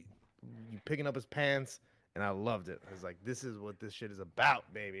he picking up his pants, and I loved it. I was like, this is what this shit is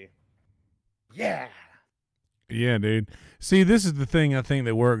about, baby. Yeah. Yeah, dude. See, this is the thing I think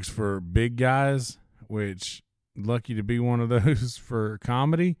that works for big guys, which lucky to be one of those for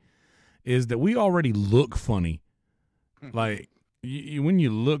comedy, is that we already look funny. Like when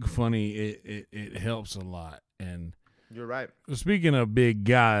you look funny, it helps a lot. And You're right. speaking of big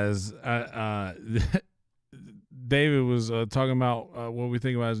guys, David was talking about what we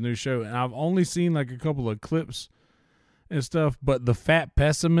think about his new show, and I've only seen like a couple of clips and stuff, but The Fat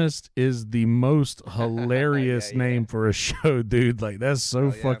Pessimist is the most hilarious Yeah. name for a show, dude. Like, that's so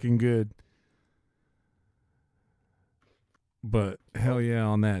Hell yeah. fucking good. But hell yeah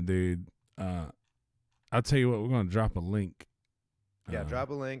on that, dude. I'll tell you what, we're going to drop a link. Yeah, drop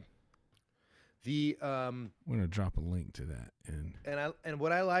a link. The We're going to drop a link to that. and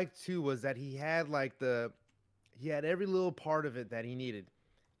what I liked too was that he had like he had every little part of it that he needed.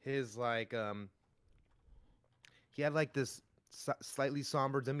 His like he had like this slightly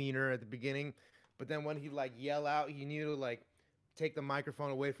somber demeanor at the beginning, but then when he like yell out, he knew to like take the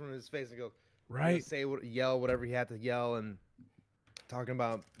microphone away from his face and go Right. yell whatever he had to yell, and talking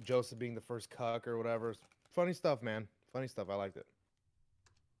about Joseph being the first cuck or whatever. Funny stuff, man. Funny stuff. I liked it.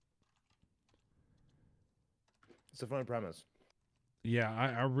 It's a funny premise. Yeah,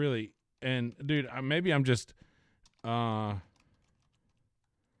 I really, and dude, maybe I'm just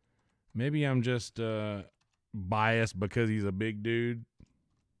biased because he's a big dude.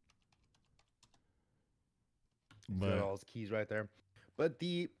 He's got But all his keys right there. But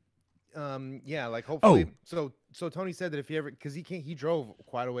the yeah, like hopefully Oh. so Tony said that if he ever, because he drove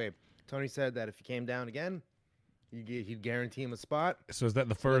quite a way. Tony said that if he came down again, he'd guarantee him a spot. so is that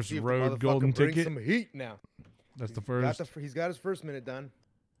the So let's first see if the road motherfucker golden brings ticket? some heat now. That's the Got first. he's got his first minute done.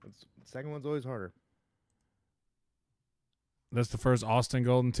 The second one's always harder. That's the first Austin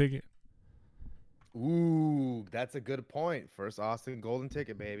golden ticket. Ooh, that's a good point. First Austin golden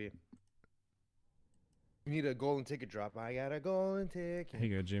ticket, baby. We need a golden ticket drop. I got a golden ticket. Here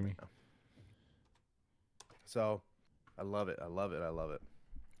you go, Jimmy. So, I love it. I love it. I love it.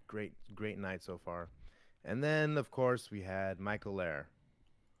 Great night so far. And then, of course, we had Michael Lair.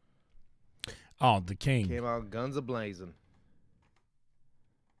 Oh, the king. Came out guns a blazing.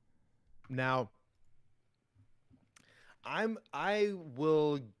 Now, I'm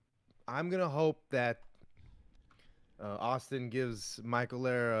gonna hope that Austin gives Michael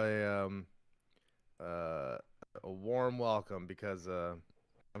Lair a warm welcome, because I'm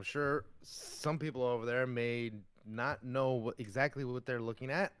sure some people over there may not know exactly what they're looking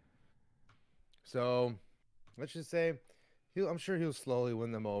at. So let's just say I'm sure he'll slowly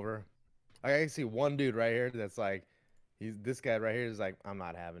win them over. I can see one dude right here that's like, this guy right here is like, I'm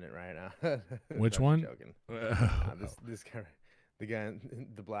not having it right now. Which I'm one? Joking. This guy, the guy in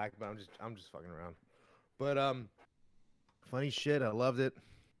the black, but I'm just fucking around. But funny shit. I loved it.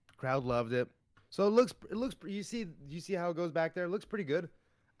 Crowd loved it. So it looks you see how it goes back there? It looks pretty good.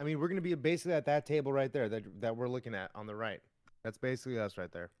 I mean, we're gonna be basically at that table right there that we're looking at on the right. That's basically us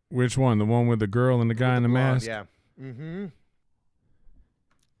right there. Which one? The one with the girl and the guy in the blonde, mask? Yeah. Mm-hmm.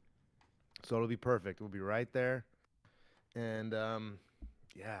 So it'll be perfect. We'll be right there. And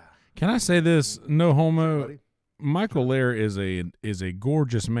yeah. Can I say this? No homo. Buddy. Michael Lair is a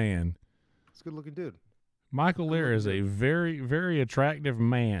gorgeous man. It's a good looking dude. Michael Lair is a very, very attractive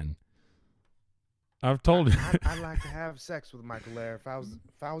man. I've told you. I'd like to have sex with Michael Lair if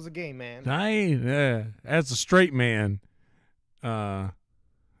I was a gay man. I ain't. As a straight man, we're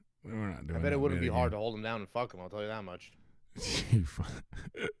not doing. I bet it wouldn't be hard to hold him down and fuck him. I'll tell you that much.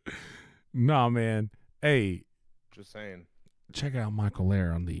 No, man. Hey, Just saying. check out Michael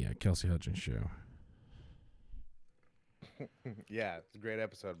Lair on the Kelsey Hutchins show. Yeah, it's a great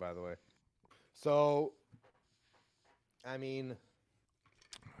episode, by the way. So, I mean,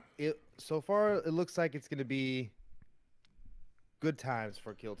 so far it looks like it's gonna be good times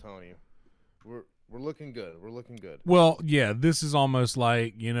for Kill Tony. We're looking good. We're looking good. Well, yeah, this is almost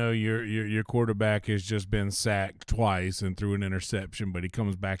like, your quarterback has just been sacked twice and threw an interception, but he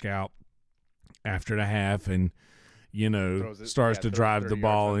comes back out after the half and starts to throws drive the 30 yards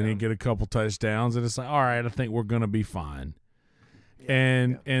ball on and he down. get a couple touchdowns, and it's like, all right, I think we're gonna be fine.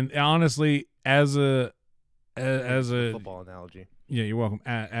 Yeah, And honestly, as a football analogy. yeah, you're welcome.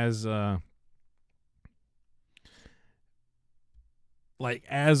 As a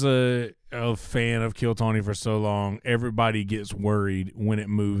fan of Kill Tony for so long, everybody gets worried when it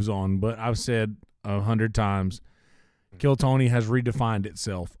moves on. But I've said 100 times, Kill Tony has redefined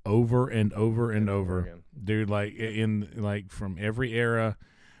itself over and over and over, again. dude. From every era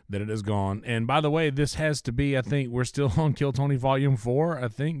that it has gone. And by the way, this has to be, I think we're still on Kill Tony Volume 4. I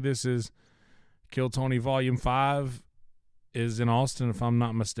think this is Kill Tony Volume 5 is in Austin, if I'm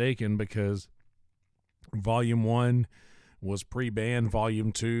not mistaken, because Volume 1 was pre-band,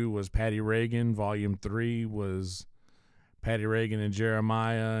 Volume 2 was Patty Reagan, Volume 3 was Patty Reagan and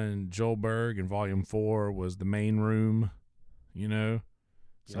Jeremiah and Joel Berg, and Volume 4 was The Main Room, So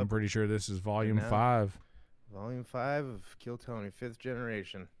I'm Yep. pretty sure this is Volume now- 5. Volume 5 of Kill Tony, 5th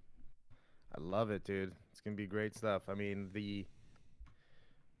generation. I love it, dude. It's gonna be great stuff. I mean,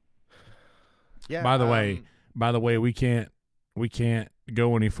 yeah. By the way, we can't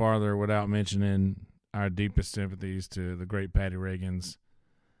go any farther without mentioning our deepest sympathies to the great Patty Reagan's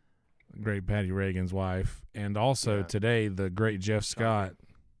wife, and also Yeah. today the great Jeff Scott,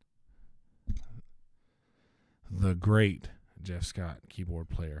 keyboard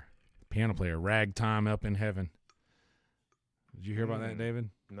player, piano player, ragtime up in heaven. Did you hear about that, David?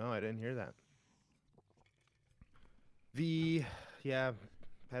 No, I didn't hear that.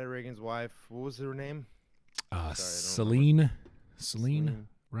 Patty Reagan's wife. What was her name? Celine, Celine.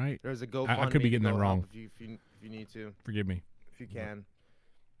 right? There's a GoFundMe. I could be getting to that go wrong. help if you need to. Forgive me. If you can.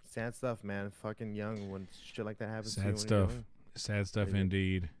 Sad stuff, man. Fucking young when shit like that happens. to you Sad when you're stuff. young. Sad stuff Crazy.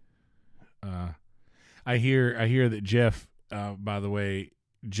 indeed. I hear that Jeff. By the way,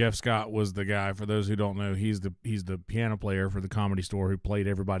 Jeff Scott was the guy. For those who don't know, he's the piano player for the Comedy Store who played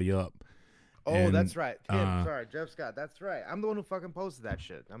everybody up. Oh, And, that's right. Tim, uh, Jeff Scott. That's right. I'm the one who fucking posted that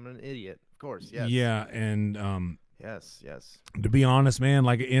shit. I'm an idiot. Of course. Yes. Yeah, and Yes. Yes. to be honest, man,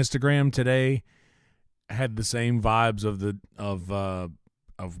 like Instagram today had the same vibes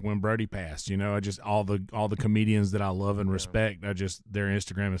of when Brody passed. You know, I just all the comedians that I love and respect. Their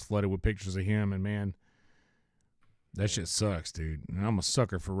Instagram is flooded with pictures of him, and man, that shit sucks, dude. And I'm a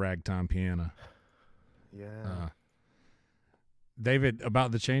sucker for ragtime piano. Yeah. David,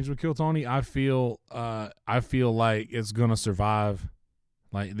 about the change with Kill Tony, I feel like it's gonna survive,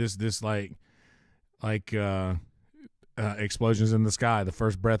 like this explosions in the sky, the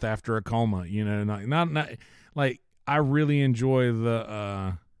first breath after a coma. You know, not like I really enjoy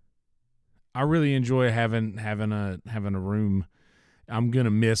having a room. I'm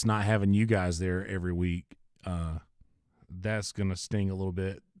gonna miss not having you guys there every week. That's gonna sting a little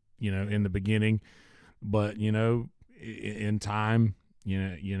bit, you know, in the beginning, but you know, in time,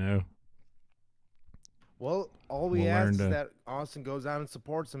 you know. Well, all we We'll ask learn is to- that Austin goes out and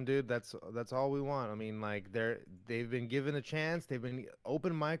supports them, dude. That's all we want. I mean, like they've been given a chance. They've been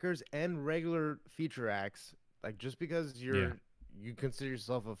open micers and regular feature acts. Like just because you consider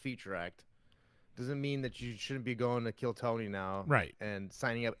yourself a feature act doesn't mean that you shouldn't be going to Kill Tony now, Right. And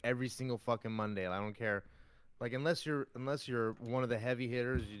signing up every single fucking Monday. I don't care. Like unless you're one of the heavy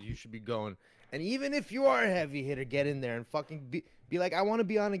hitters, you should be going. And even if you are a heavy hitter, get in there and fucking be like, I want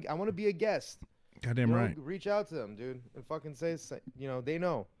to be a guest. Goddamn You know, right. reach out to them, dude, and fucking say, you know, they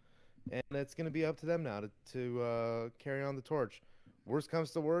know, and it's gonna be up to them now to carry on the torch. Worst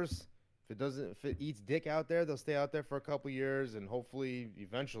comes to worst, if it eats dick out there, they'll stay out there for a couple years, and hopefully,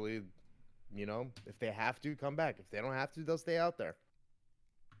 eventually, you know, if they have to, come back. If they don't have to, they'll stay out there.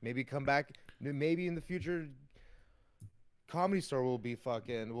 Maybe come back. Maybe in the future, Comedy Store will be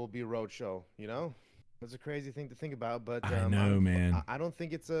roadshow. You know. That's a crazy thing to think about, but I know, man. I don't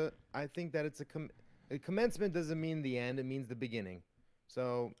think it's a. I think that it's a commencement doesn't mean the end; it means the beginning.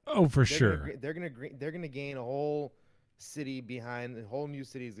 So Oh, for sure. they're gonna gain a whole city behind. The whole new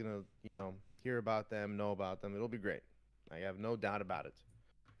city is gonna hear about them, know about them. It'll be great. I have no doubt about it.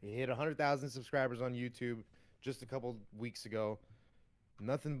 He hit 100,000 subscribers on YouTube just a couple weeks ago.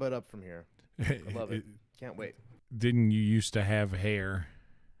 Nothing but up from here. I love it. Can't wait. Didn't you used to have hair?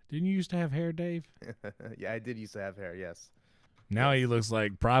 Didn't you used to have hair, Dave? Yeah, I did used to have hair. Yes. Now he looks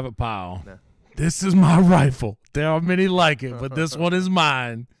like Private Pile. No. This is my rifle. There are many like it, but this one is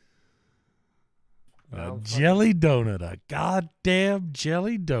mine. A No, fuck jelly donut. A goddamn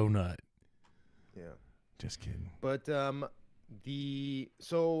jelly donut. Yeah. Just kidding. But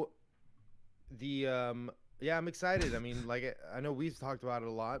yeah, I'm excited. I mean, like I know we've talked about it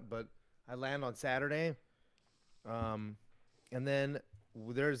a lot, but I land on Saturday. And then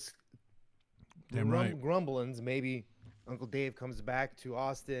there's Damn right. grumblings. Maybe Uncle Dave comes back to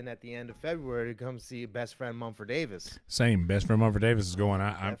Austin at the end of February to come see best friend Mumford Davis. Same. Best friend Mumford Davis is going.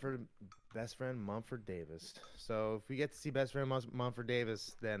 Best friend Mumford Davis. So if we get to see best friend Mumford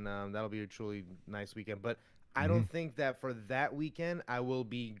Davis, then that'll be a truly nice weekend. But I don't think that for that weekend I will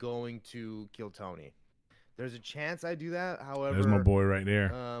be going to Kill Tony. There's a chance I do that. However, There's my boy right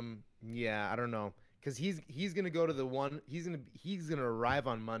there. yeah, I don't know, cause he's gonna go to the one. He's gonna arrive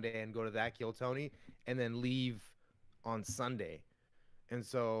on Monday and go to that Kill Tony, and then leave on Sunday. And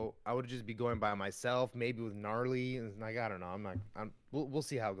so I would just be going by myself, maybe with Gnarly, and like I don't know. We'll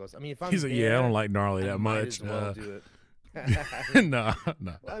see how it goes. I mean, if I'm He's like, there, yeah, I don't like gnarly that might much. as well do it. No.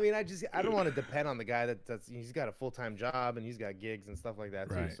 Well, I mean, I don't want to depend on the guy that's he's got a full-time job and he's got gigs and stuff like that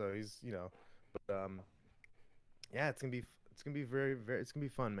too. Right. So he's but yeah, it's gonna be it's gonna be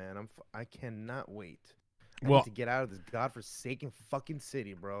fun, man. I cannot wait. I Well- need to get out of this godforsaken fucking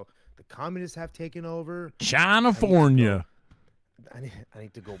city, bro. The communists have taken over. California. I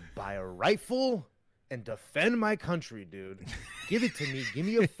need to go buy a rifle and defend my country, dude. Give it to me. Give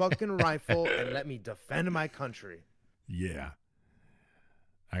me a fucking rifle and let me defend my country. Yeah.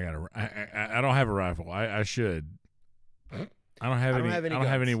 I don't have a rifle. I should. I don't have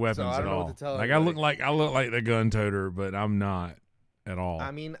any guns, weapons so I at don't know all. what to tell Like everybody. I look like the gun toter, but I'm not at all.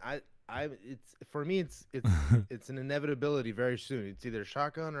 I mean, it's for me, it's an inevitability very soon. It's either a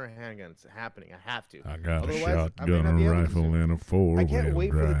shotgun or a handgun. It's happening. I have to. I got a Otherwise, I might shotgun, not be a able to. rifle, and a four-wheel I can't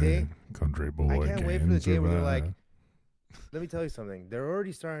wait for the day. Country boy I can't wait for the day where they're like, survive. let me tell you something. They're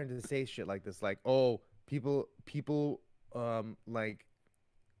already starting to say shit like this, like, oh, people, like,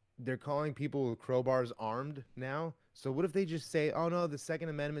 they're calling people with crowbars armed now So what if they just say, "Oh no, the Second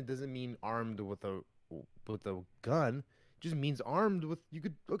Amendment doesn't mean armed with a gun. It just means armed with you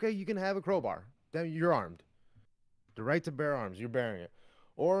can have a crowbar. Then you're armed. The right to bear arms, you're bearing it."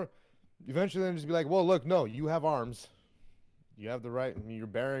 Or eventually then just be like, "Well, look, no, you have arms. You have the right, and you're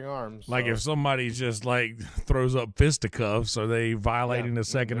bearing arms." Like so- if somebody just like throws up fisticuffs, are they violating the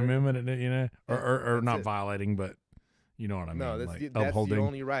Second there you go. Amendment? You know, or that's not it. violating, but you know what I mean? No, that's, like that's upholding. the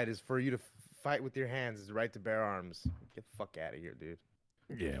only right is for you to fight with your hands. Is the right to bear arms. Get the fuck out of here, dude.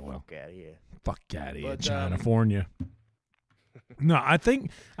 Yeah, well, Fuck out of here. fuck out of here, But, California. No, I think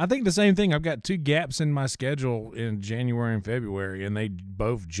the same thing. I've got 2 gaps in my schedule in January and February, and they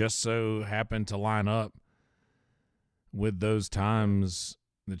both just so happen to line up with those times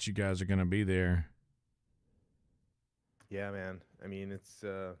that you guys are going to be there. Yeah, man. I mean, it's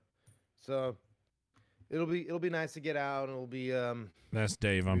so it'll be nice to get out, and it'll be That's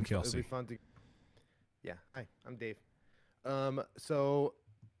Dave. I'm It'll Kelsey. be fun to. Yeah, hi, I'm Dave. So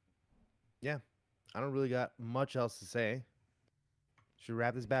yeah, I don't really got much else to say. Should we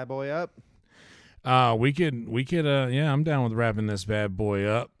wrap this bad boy up? We could. Yeah, I'm down with wrapping this bad boy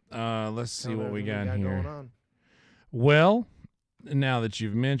up. Let's see Tell me what we everything got here. going on. Well, now that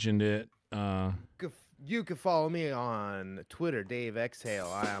you've mentioned it, You can follow me on Twitter, Dave Exhale.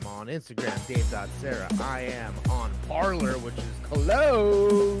 I am on Instagram, Dave.Sarah. I am on Parler, which is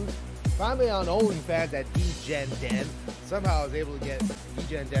closed. Find me on OnlyFans at DGenDen. Somehow I was able to get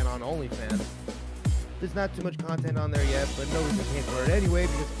DGenDen on OnlyFans. There's not too much content on there yet, but nobody's been paying for it anyway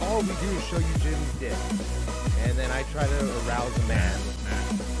because all we do is show you Jim's dick. And then I try to arouse a man.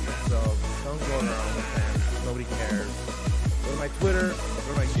 So don't go on our OnlyFans. Nobody cares. Go to my Twitter,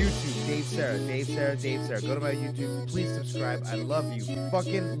 go to my YouTube, Dave Sarah, Dave Sarah, Dave Sarah. Go to my YouTube. Please subscribe. I love you.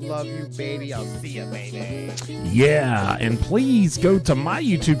 Fucking love you, baby. I'll see you, baby. yeah, and please go to my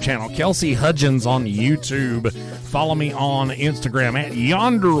YouTube channel, Kelsey Hudgens on YouTube. Follow me on Instagram at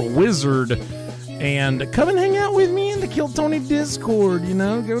Yonder Wizard. And come and hang out with me in the Kill Tony Discord, you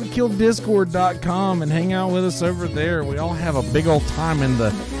know. Go to killdiscord.com and hang out with us over there. We all have a big old time in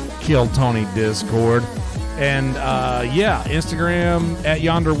the Kill Tony Discord. And, yeah, Instagram at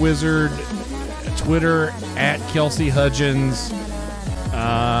Yonder Wizard, Twitter at Kelsey Hudgens.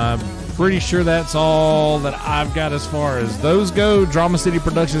 Pretty sure that's all that I've got as far as those go.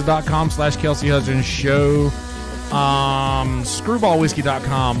 DramaCityProductions.com/Kelsey Hudgens Show.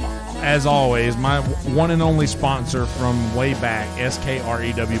 Screwballwhiskey.com. As always, my one and only sponsor from way back,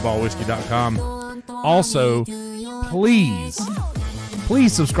 SKREWBallwhiskey.com. Also, please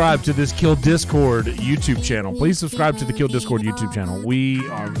subscribe to this Kill Discord YouTube channel. Please subscribe to the Kill Discord YouTube channel. We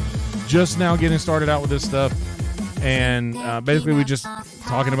are just now getting started out with this stuff. And basically, we just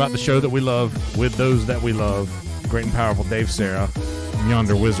talking about the show that we love with those that we love. Great and powerful Dave Sarah,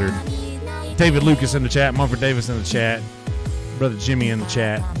 Yonder Wizard. David Lucas in the chat. Mumford Davis in the chat. Brother Jimmy in the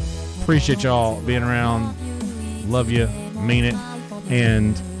chat. Appreciate y'all being around. Love you. Mean it.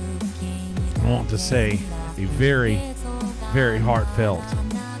 And I want to say a very, very heartfelt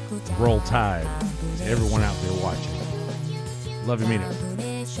roll tide to everyone out there watching. Love you. Mean it.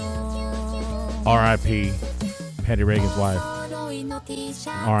 R.I.P. Patty Reagan's wife.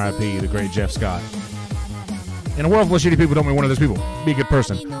 R.I.P. the great Jeff Scott. In a world full of shitty people, don't be one of those people. Be a good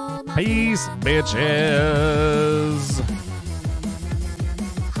person. Peace, bitches.